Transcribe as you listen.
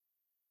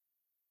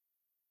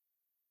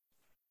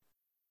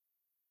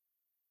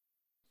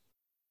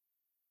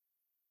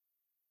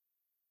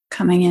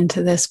Coming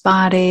into this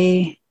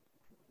body,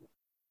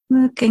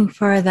 looking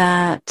for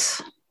that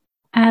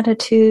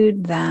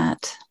attitude,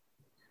 that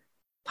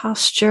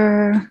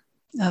posture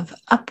of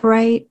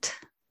upright,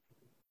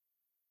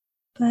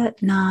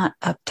 but not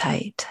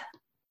uptight.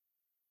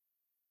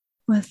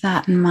 With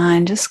that in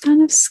mind, just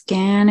kind of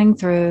scanning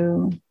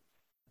through.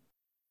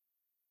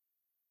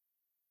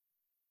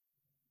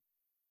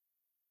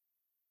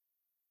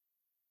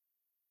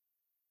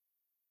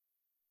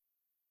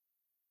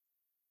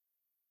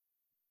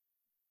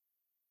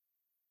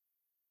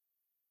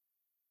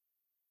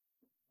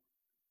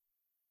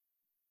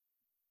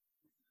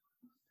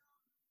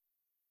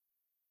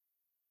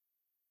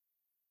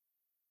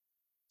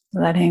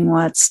 Letting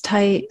what's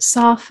tight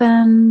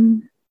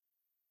soften.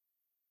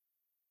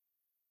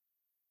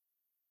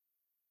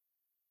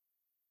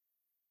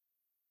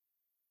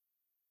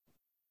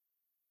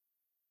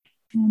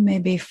 And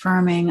maybe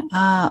firming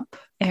up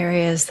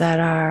areas that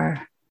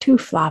are too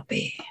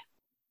floppy.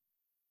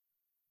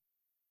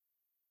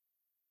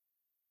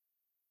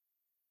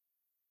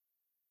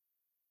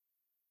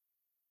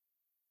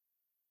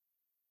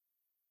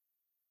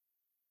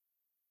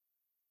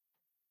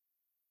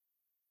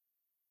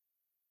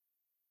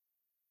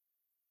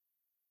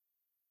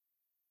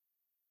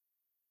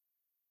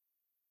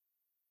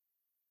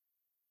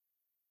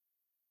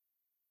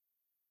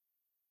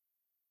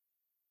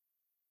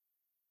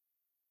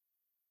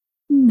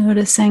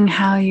 Noticing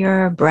how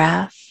your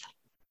breath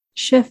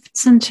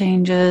shifts and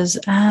changes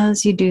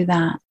as you do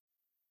that.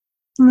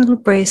 A little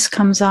brace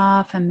comes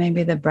off and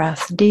maybe the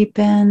breath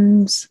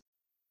deepens.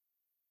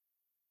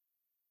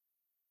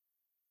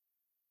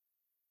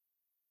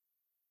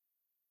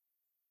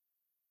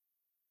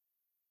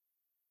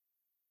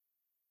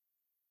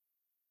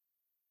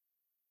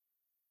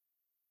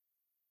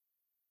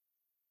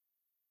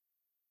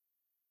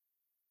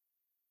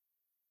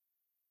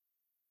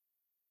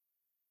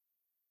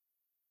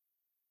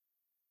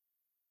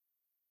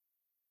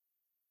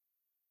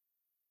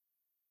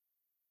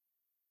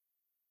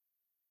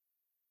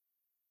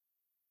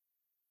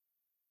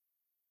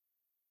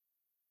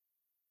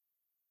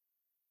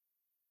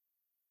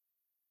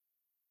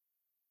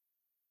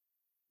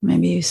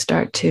 Maybe you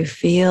start to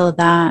feel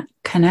that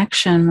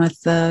connection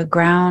with the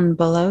ground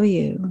below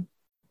you,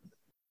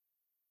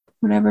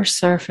 whatever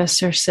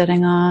surface you're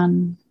sitting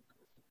on.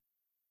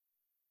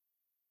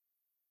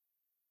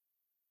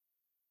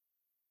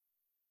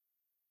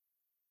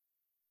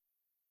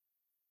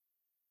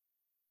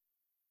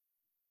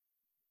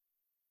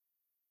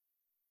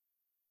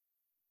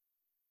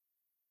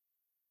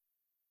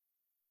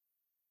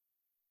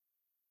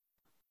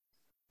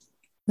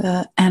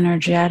 The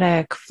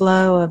energetic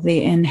flow of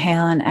the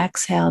inhale and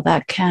exhale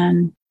that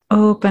can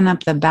open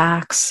up the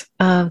backs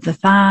of the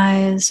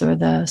thighs or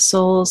the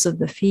soles of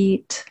the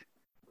feet,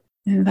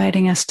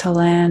 inviting us to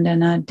land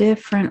in a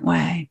different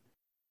way.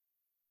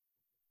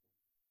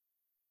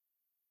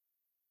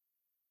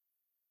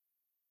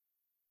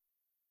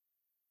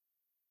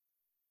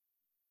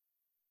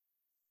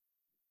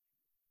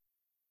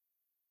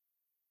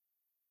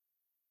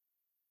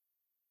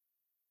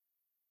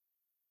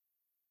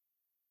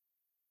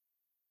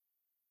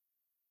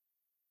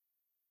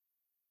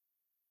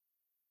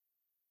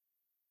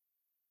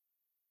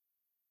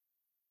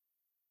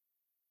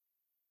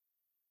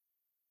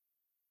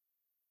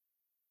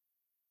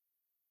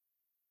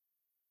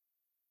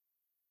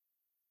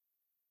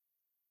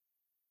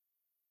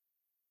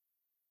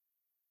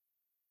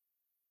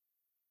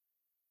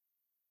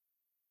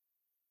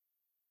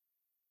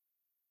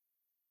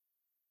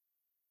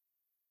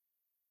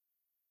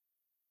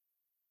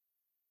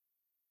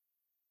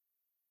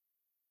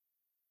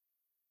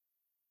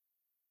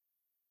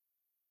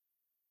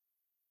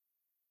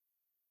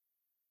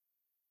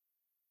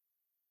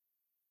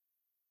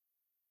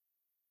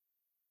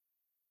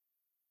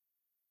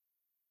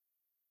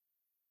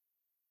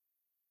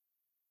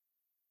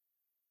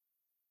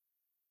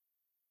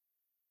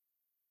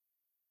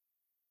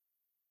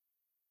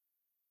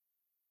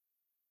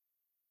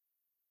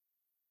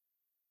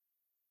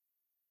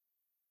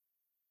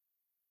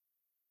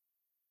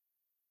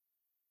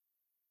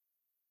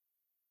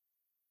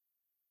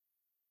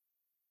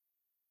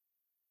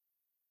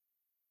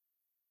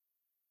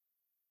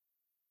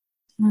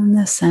 And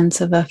the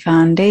sense of a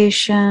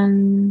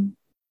foundation,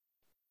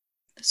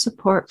 the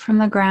support from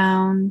the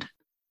ground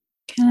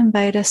can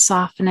invite a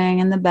softening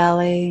in the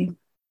belly.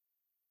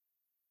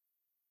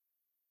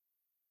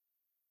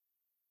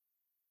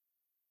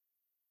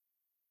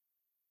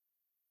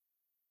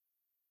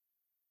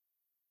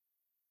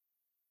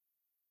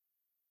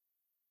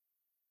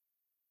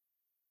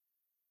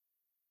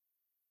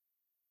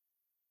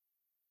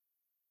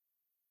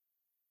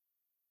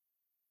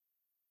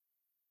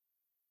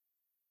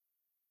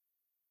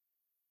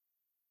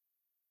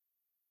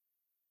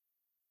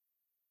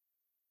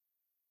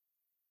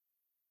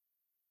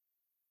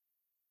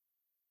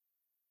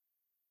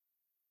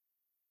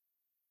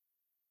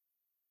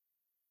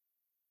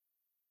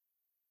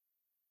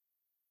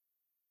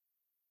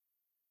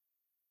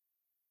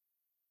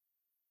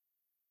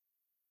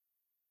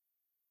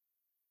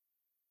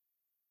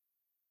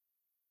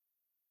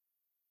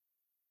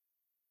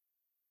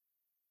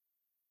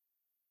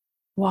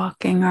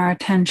 walking our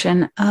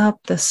attention up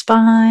the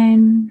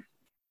spine.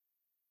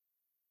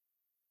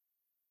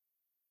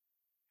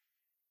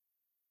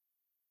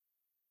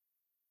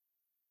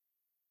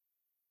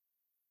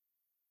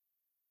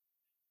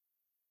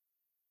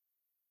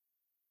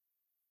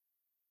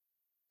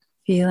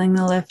 Feeling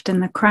the lift in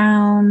the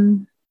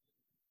crown.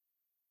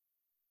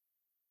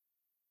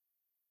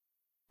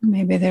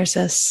 Maybe there's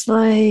a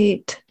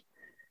slight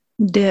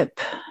dip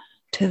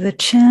to the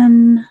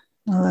chin,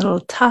 a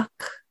little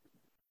tuck.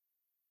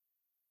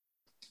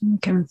 You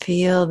can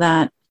feel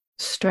that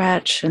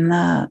stretch in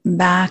the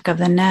back of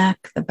the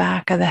neck, the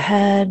back of the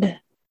head.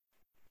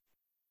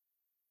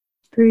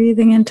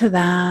 Breathing into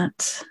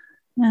that.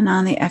 And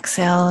on the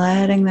exhale,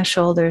 letting the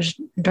shoulders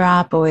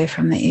drop away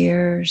from the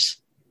ears.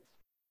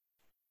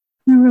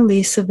 The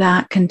release of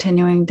that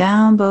continuing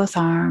down both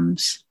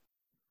arms.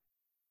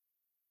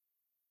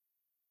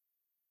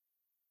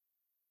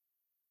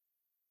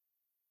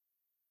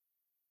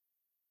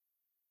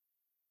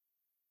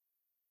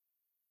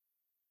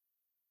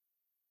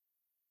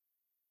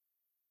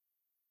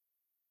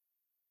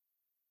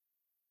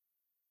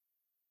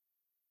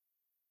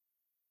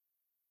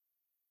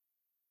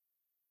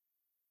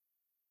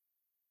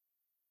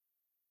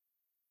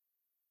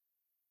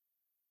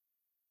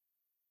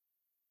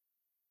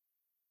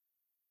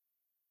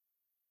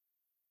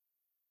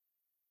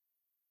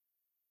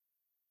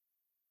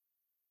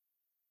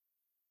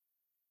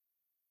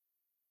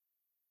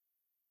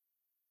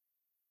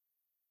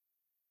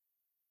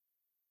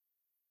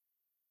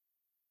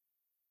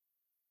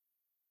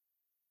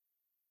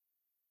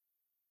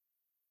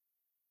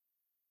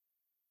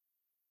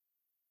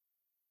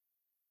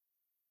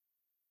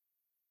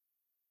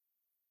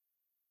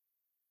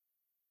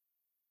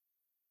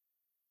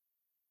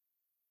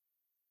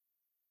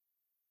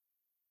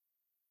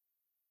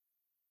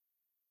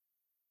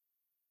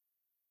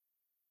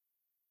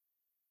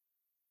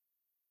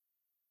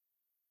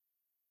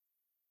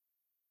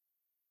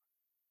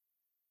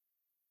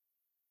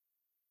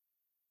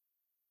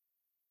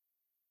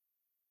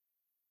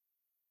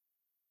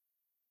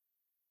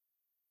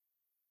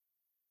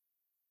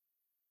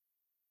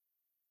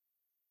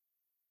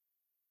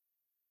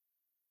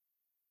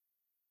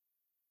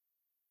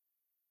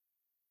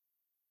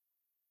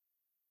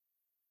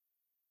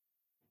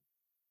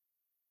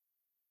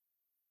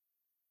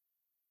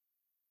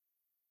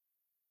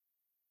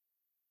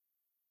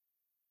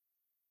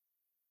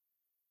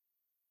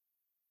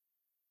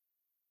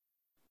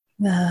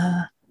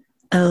 The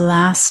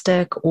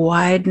elastic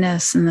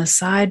wideness in the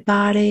side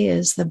body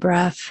as the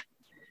breath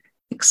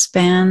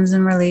expands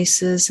and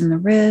releases in the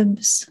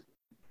ribs.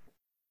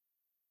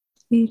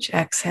 Each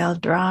exhale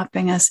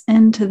dropping us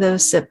into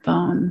those sit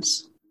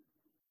bones.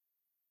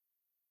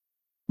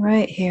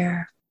 Right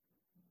here.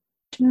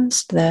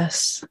 Just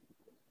this.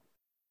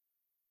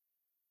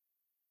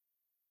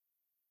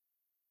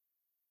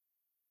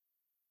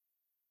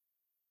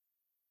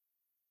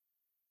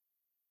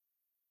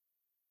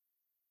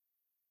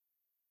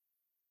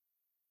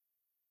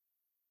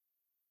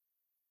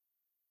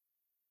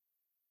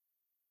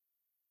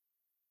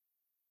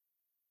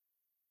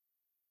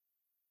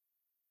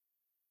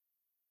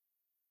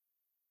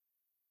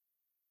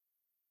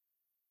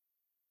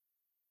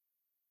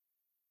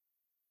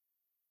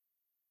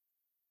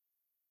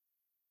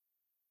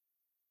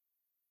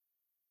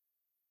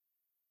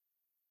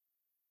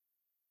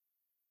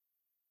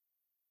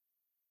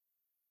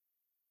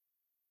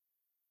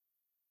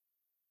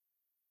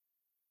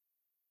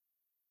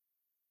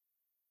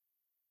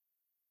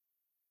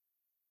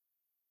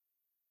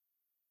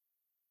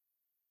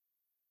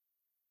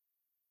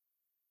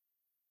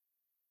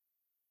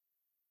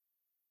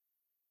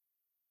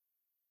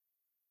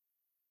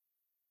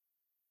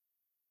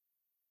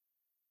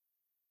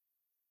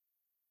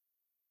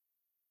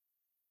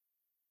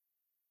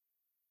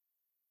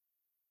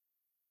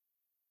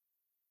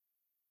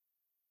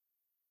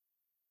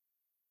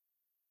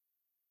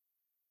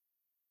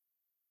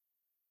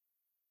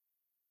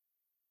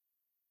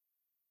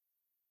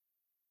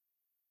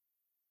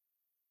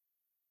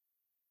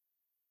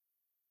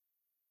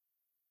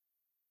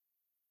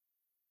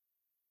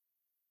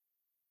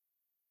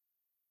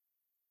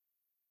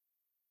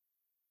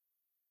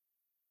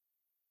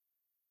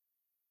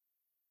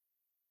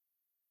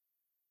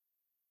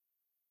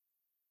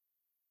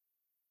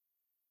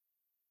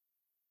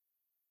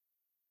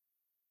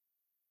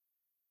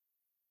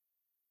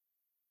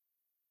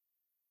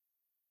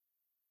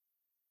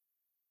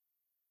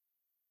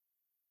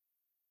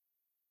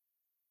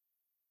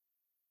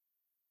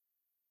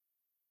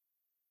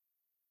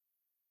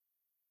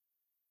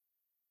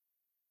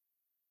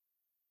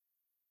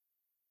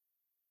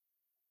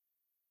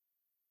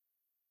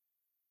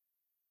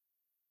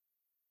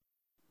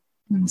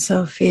 And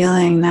so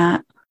feeling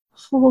that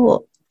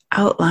whole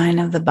outline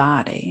of the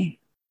body,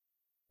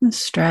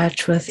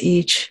 stretch with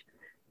each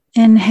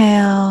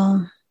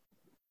inhale,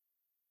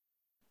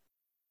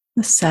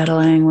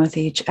 settling with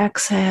each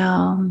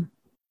exhale.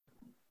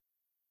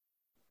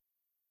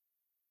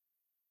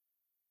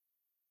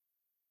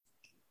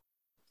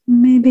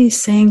 Maybe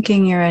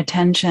sinking your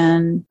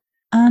attention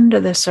under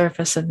the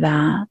surface of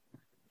that,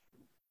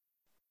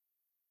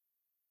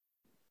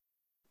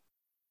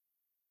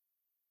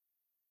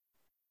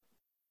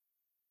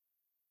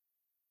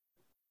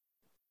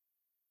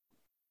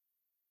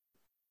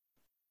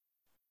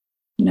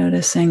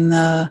 noticing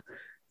the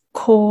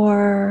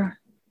core,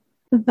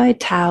 the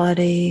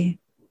vitality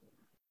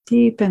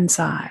deep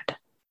inside.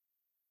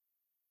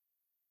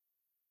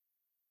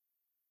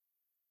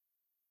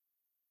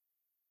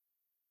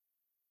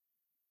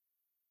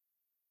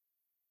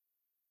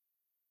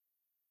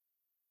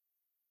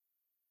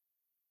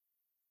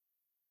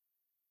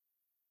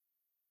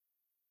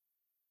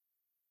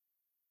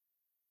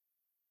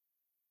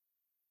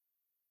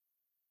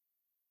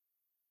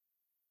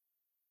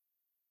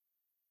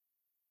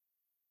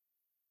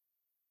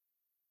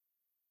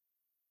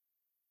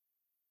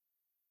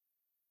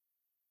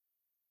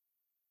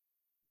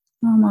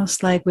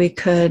 Almost like we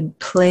could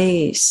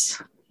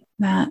place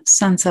that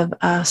sense of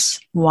us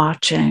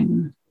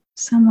watching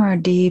somewhere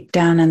deep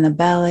down in the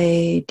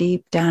belly,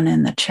 deep down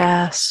in the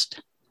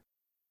chest.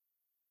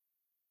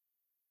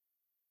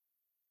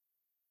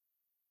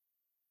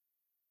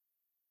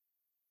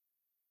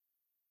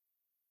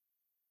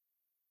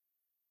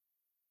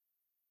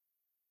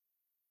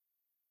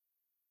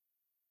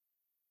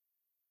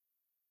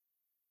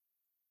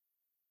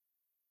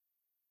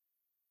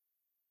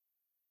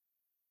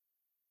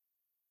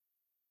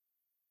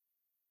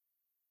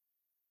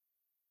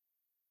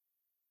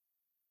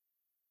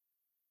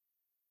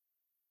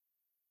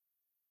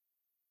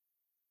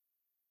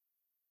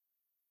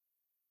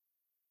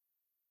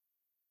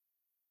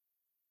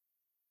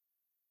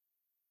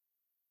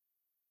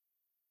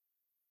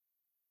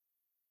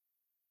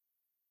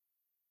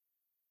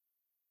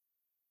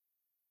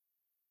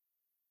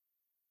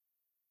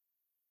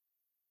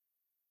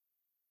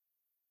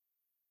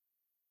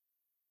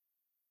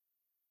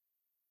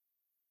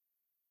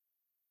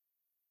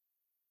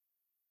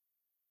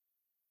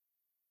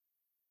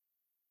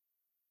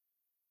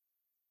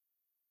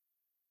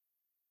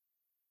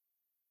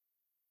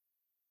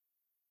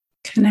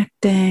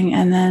 Connecting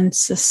and then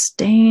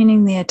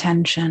sustaining the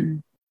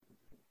attention,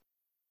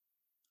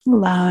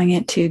 allowing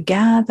it to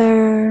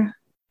gather,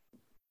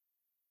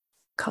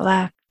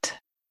 collect,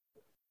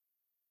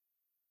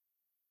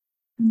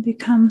 and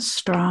become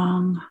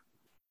strong.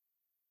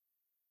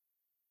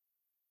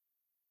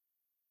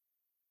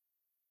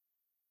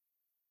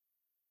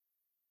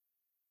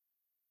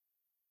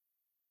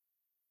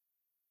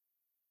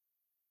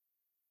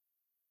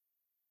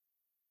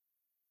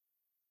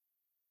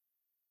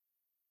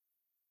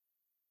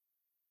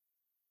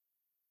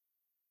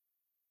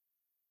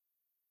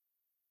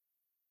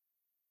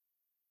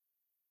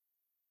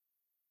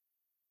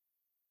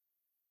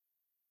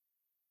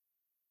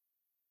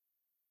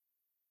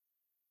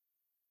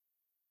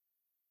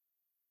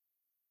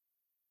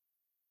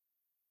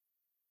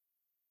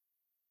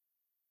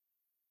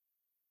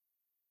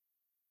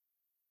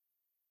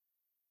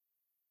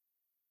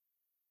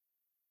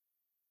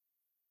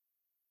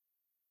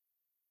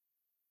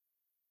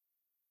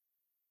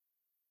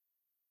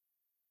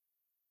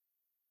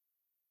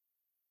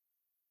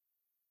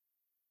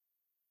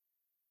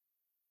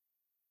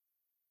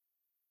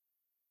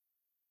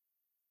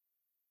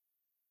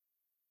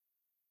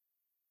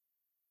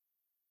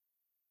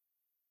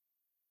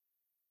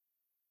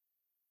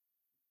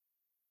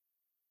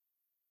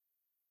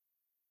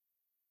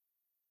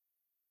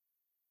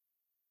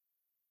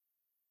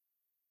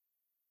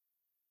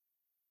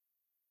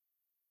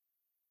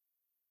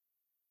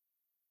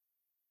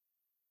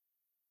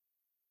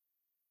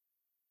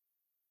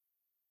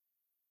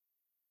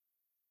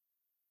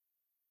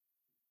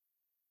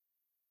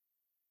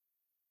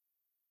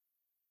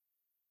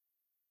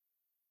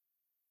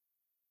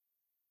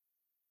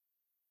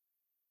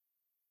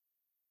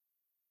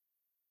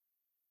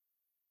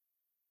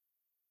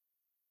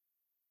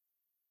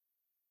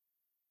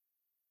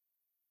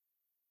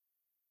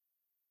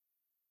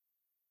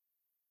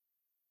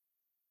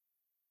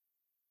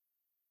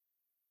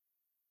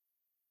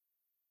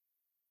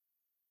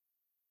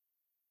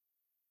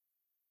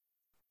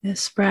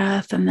 This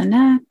breath and the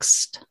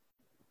next,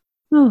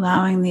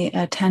 allowing the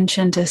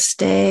attention to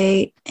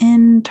stay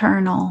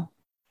internal.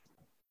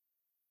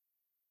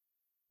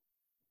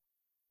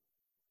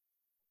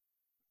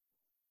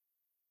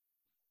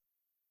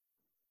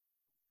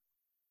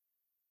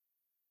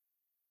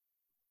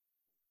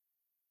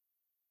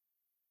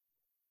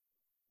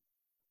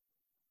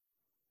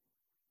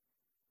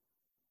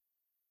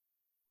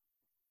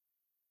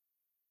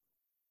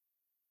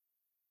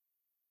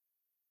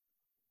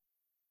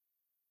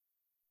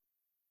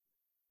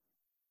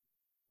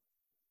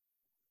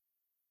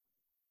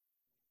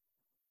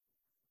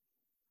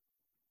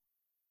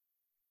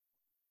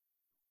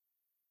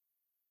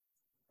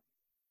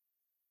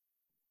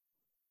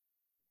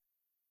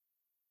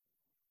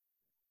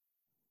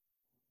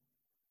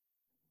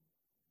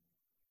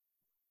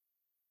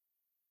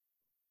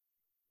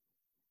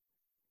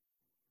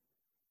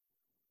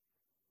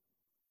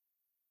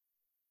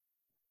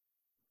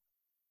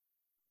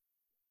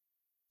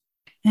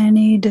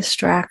 Any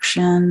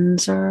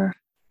distractions or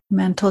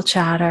mental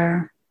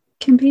chatter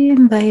can be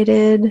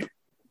invited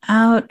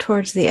out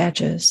towards the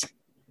edges.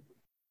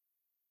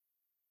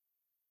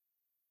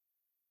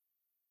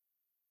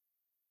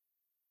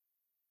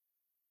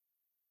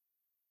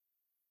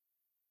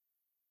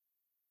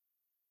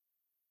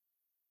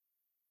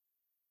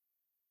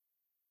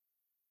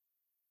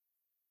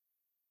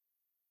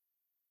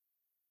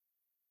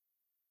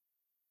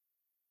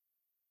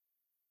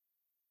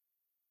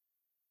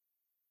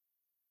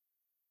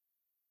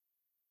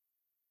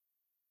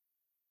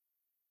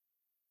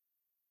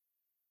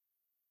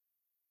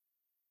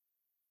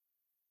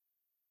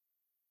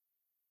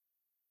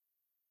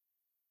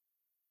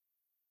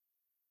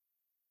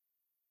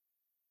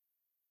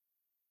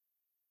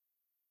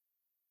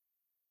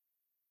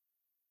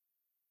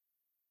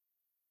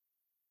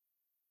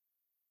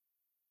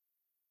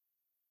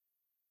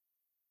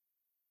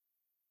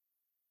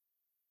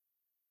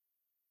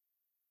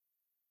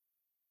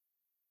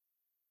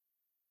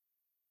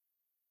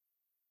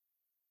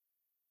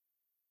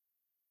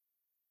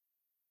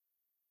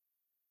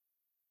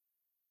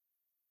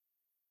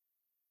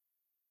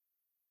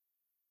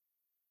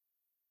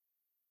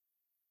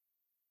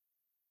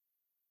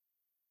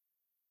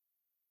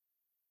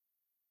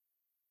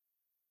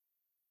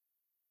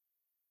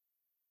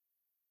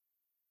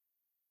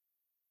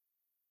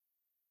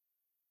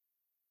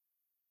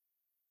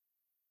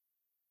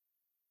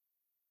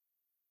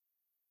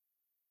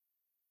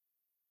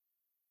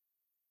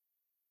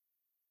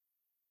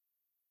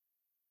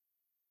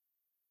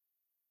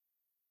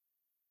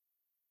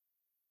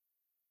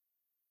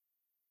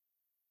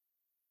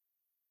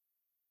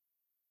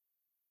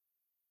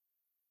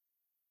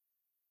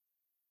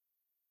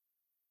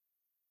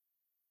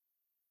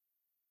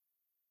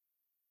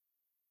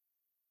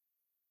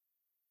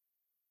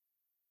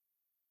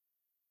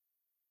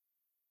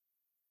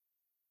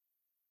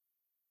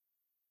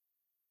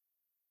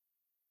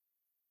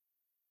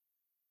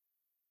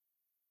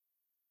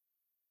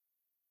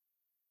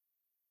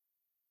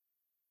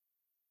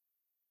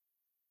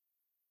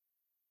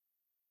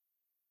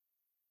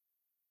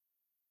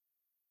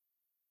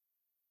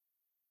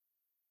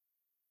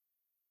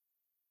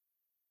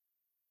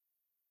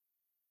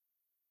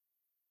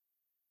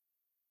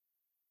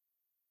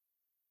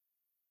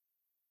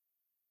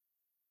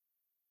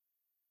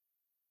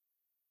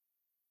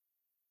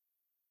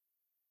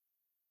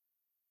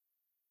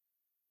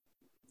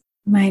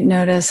 You might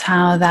notice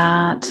how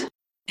that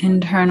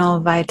internal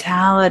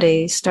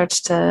vitality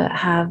starts to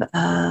have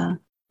a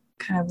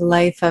kind of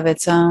life of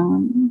its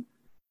own.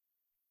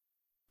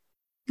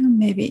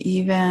 Maybe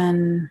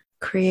even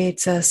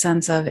creates a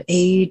sense of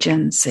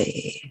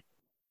agency.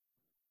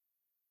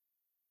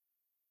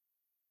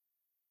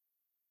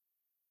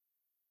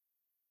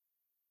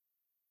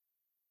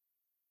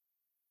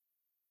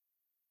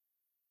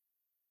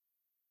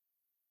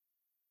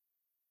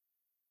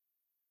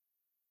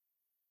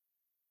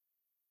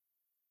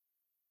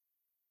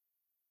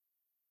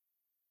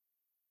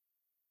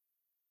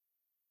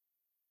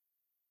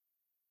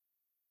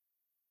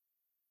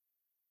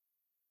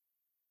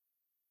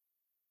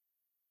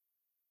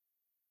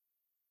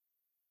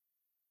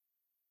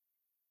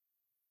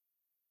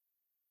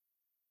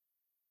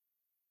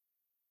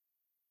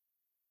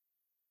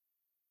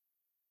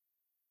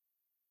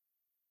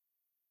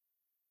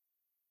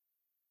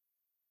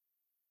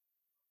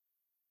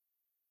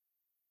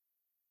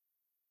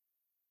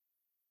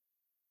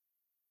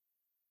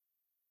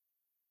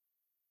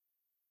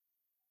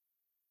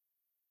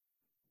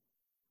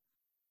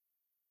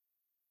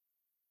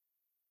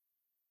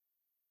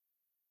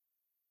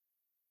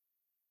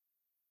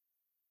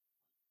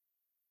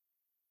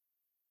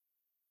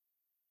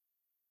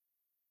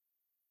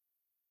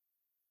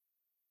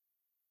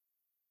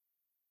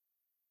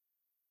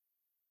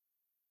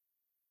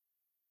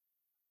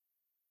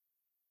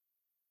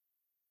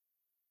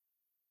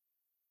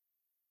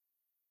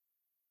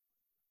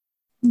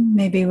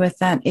 Maybe with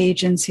that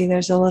agency,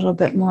 there's a little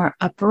bit more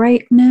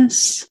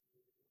uprightness,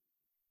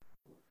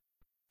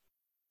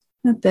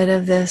 a bit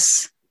of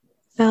this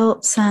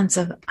felt sense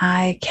of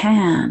I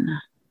can.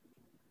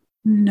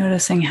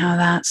 Noticing how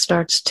that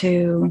starts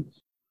to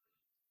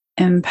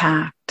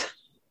impact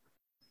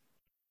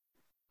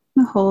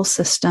the whole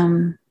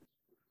system,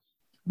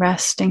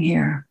 resting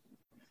here.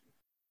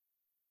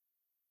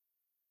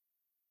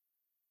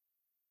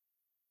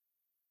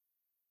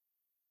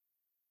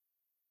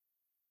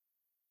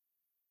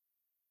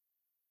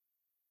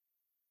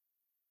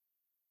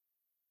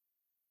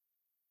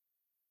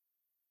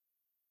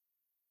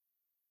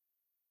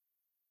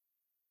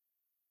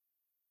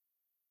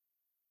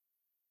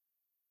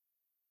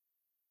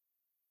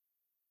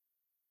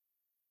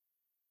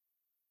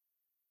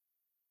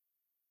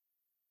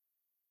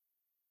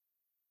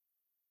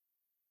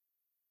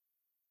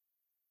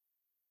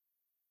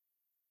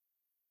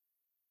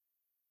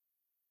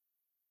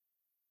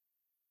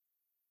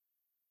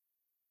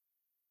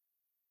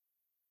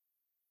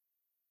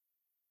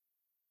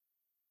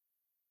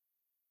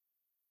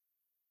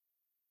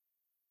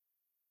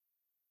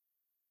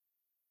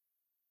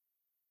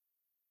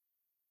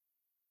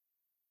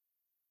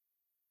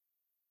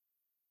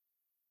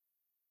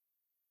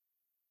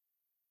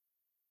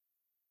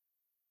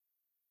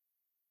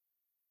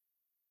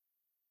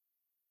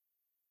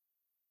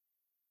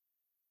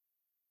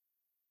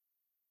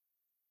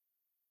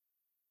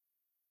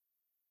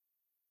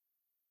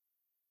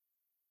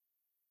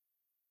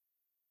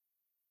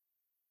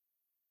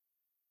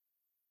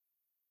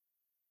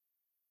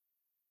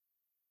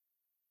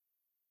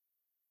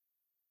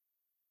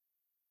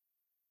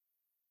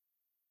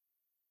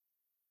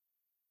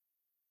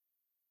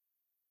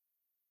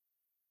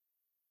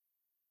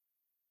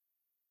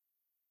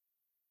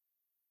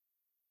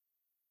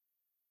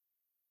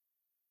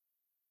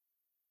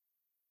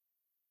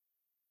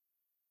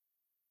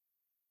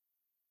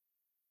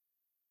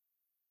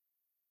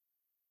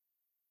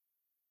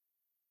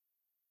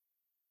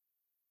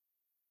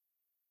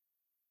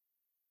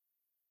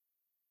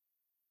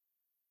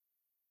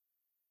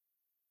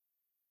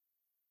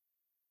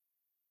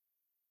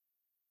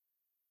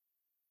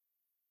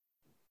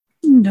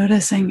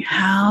 Noticing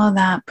how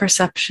that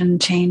perception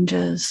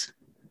changes.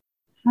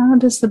 How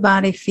does the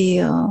body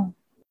feel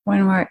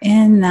when we're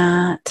in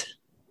that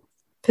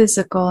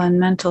physical and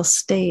mental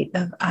state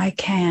of I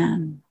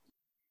can?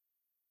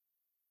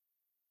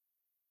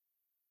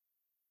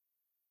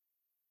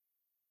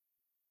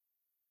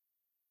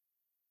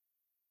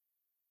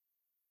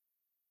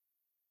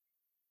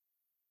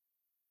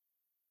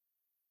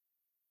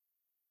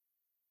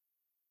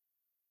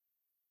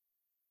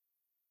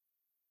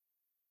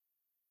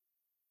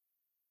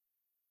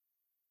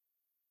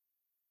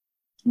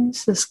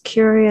 It's this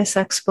curious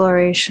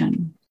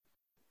exploration.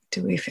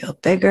 Do we feel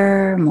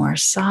bigger, more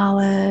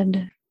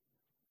solid?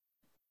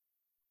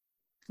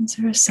 Is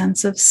there a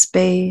sense of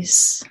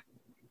space?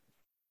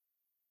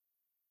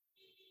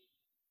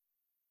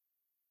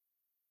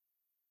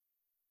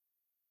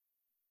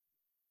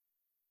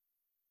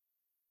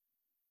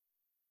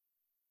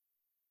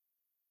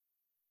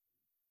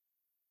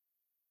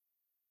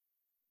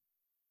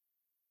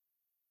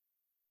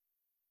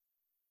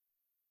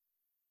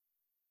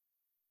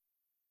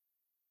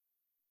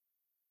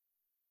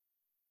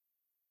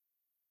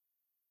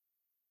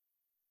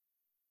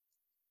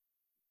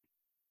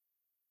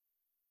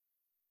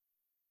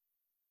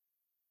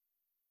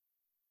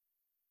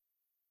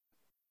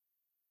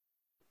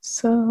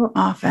 So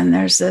often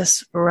there's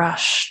this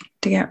rush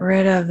to get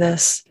rid of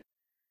this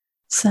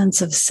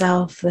sense of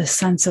self, this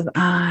sense of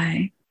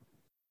I.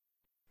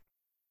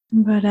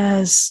 But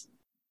as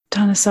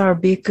Thanissaro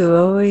Bhikkhu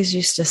always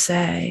used to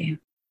say,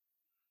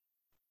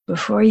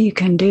 before you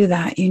can do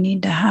that, you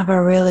need to have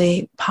a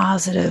really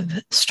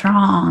positive,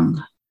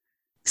 strong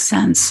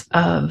sense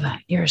of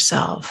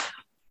yourself,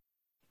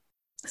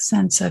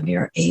 sense of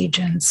your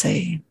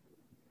agency.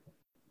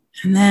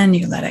 And then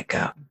you let it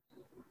go.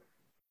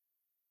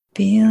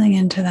 Feeling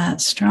into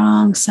that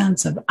strong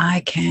sense of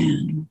I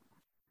can.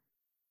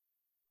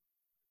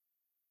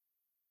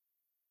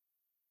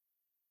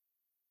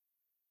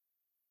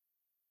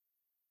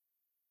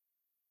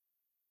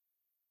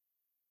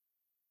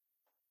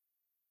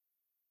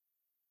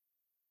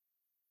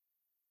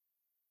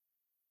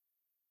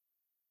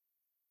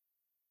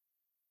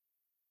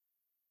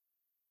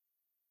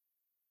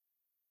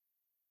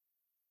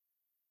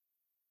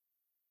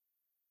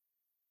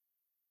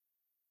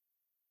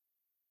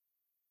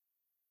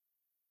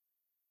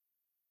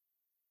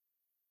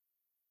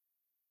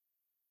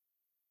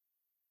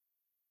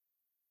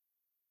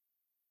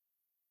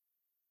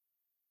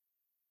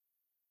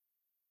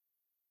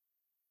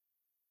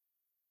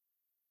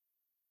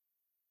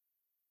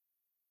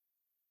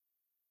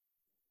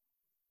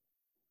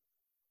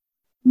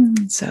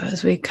 So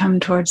as we come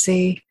towards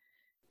the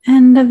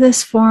end of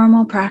this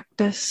formal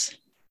practice,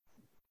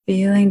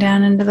 feeling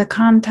down into the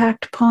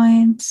contact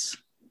points,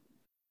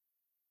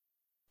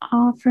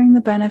 offering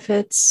the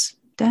benefits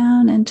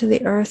down into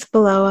the earth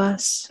below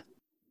us,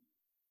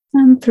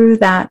 and through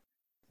that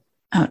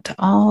out to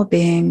all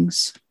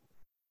beings.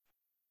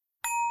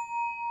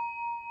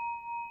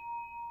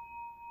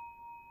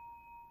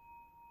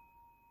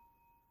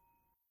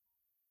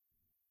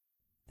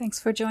 Thanks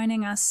for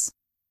joining us.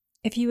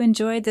 If you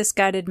enjoyed this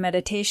guided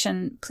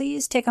meditation,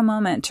 please take a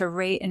moment to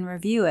rate and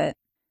review it.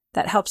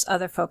 That helps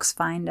other folks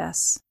find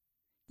us.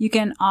 You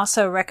can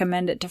also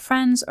recommend it to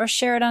friends or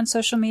share it on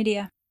social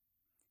media.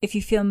 If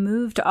you feel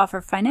moved to offer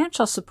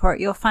financial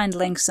support, you'll find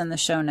links in the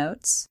show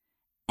notes.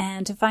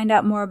 And to find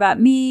out more about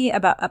me,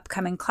 about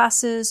upcoming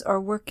classes, or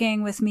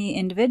working with me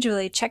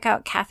individually, check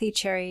out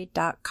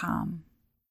kathycherry.com.